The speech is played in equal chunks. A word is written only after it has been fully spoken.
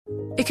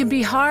It can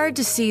be hard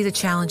to see the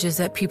challenges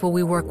that people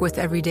we work with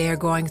every day are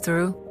going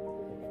through.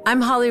 I'm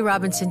Holly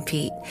Robinson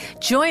Peete.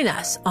 Join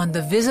us on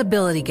The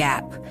Visibility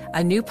Gap,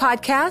 a new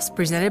podcast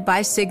presented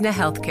by Cigna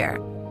Healthcare.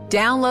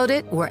 Download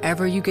it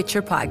wherever you get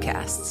your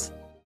podcasts.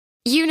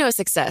 You know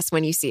success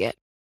when you see it.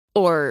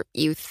 Or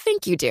you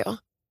think you do.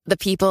 The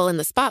people in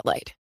the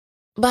spotlight.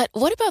 But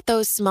what about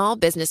those small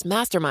business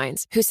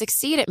masterminds who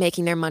succeed at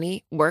making their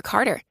money work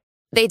harder?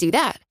 They do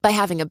that by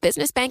having a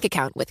business bank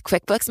account with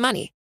QuickBooks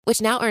Money, which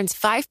now earns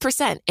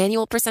 5%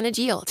 annual percentage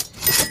yield.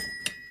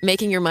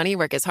 Making your money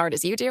work as hard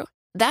as you do?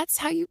 That's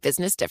how you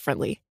business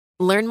differently.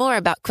 Learn more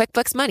about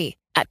QuickBooks Money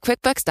at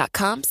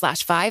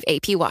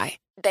quickbooks.com/5APY.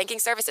 Banking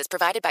services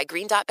provided by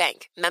Green Dot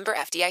Bank. Member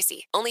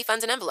FDIC. Only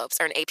funds and envelopes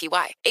earn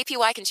APY.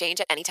 APY can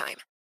change at any time.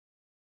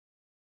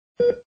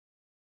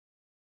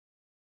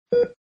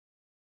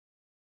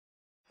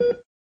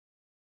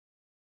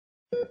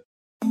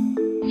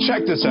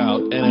 Check this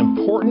out. An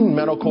important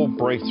medical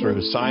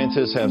breakthrough.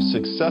 Scientists have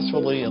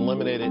successfully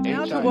eliminated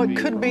now HIV. to what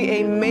could be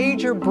a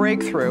major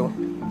breakthrough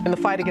in the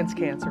fight against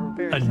cancer.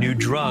 A new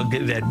drug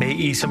that may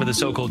ease some of the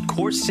so-called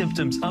core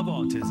symptoms of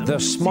autism. The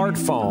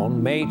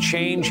smartphone may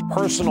change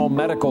personal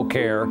medical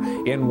care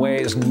in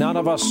ways none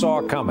of us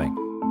saw coming.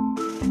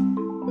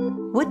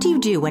 What do you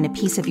do when a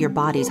piece of your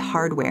body's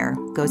hardware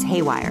goes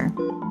haywire?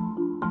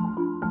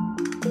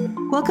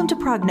 Welcome to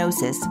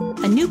Prognosis,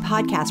 a new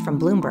podcast from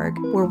Bloomberg,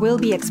 where we'll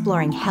be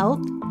exploring health,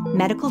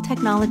 medical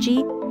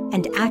technology,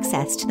 and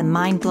access to the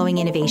mind-blowing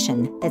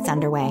innovation that's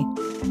underway.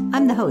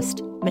 I'm the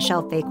host,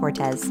 Michelle Fay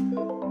Cortez.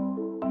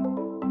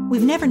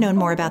 We've never known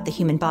more about the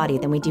human body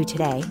than we do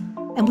today,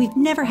 and we've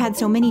never had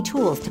so many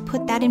tools to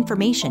put that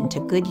information to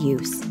good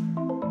use.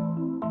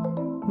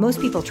 Most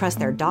people trust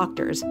their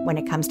doctors when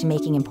it comes to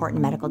making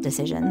important medical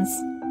decisions.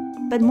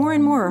 But more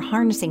and more are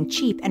harnessing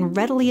cheap and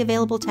readily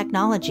available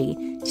technology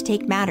to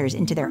take matters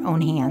into their own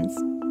hands.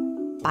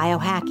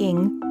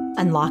 Biohacking,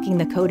 unlocking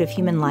the code of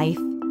human life,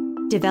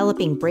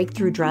 developing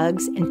breakthrough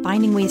drugs, and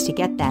finding ways to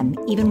get them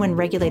even when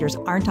regulators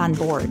aren't on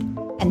board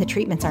and the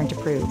treatments aren't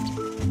approved.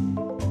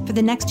 For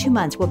the next 2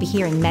 months, we'll be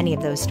hearing many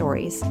of those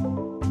stories.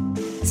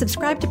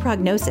 Subscribe to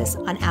Prognosis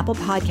on Apple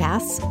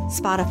Podcasts,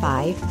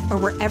 Spotify, or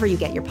wherever you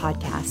get your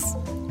podcasts.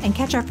 And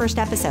catch our first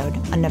episode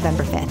on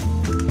November 5th.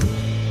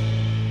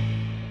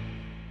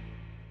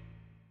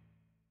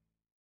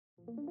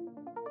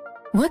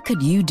 What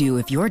could you do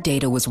if your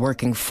data was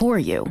working for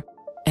you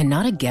and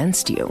not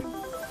against you?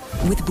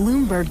 With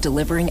Bloomberg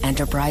delivering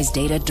enterprise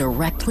data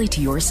directly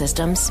to your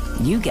systems,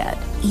 you get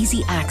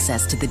easy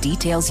access to the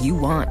details you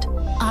want,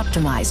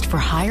 optimized for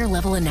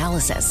higher-level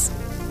analysis,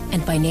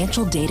 and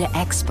financial data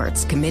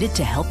experts committed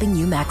to helping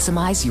you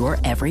maximize your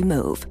every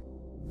move.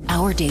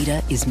 Our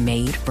data is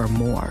made for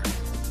more,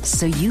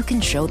 so you can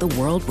show the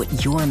world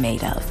what you're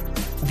made of.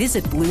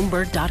 Visit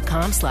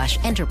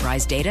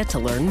Bloomberg.com/enterprise data to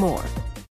learn more.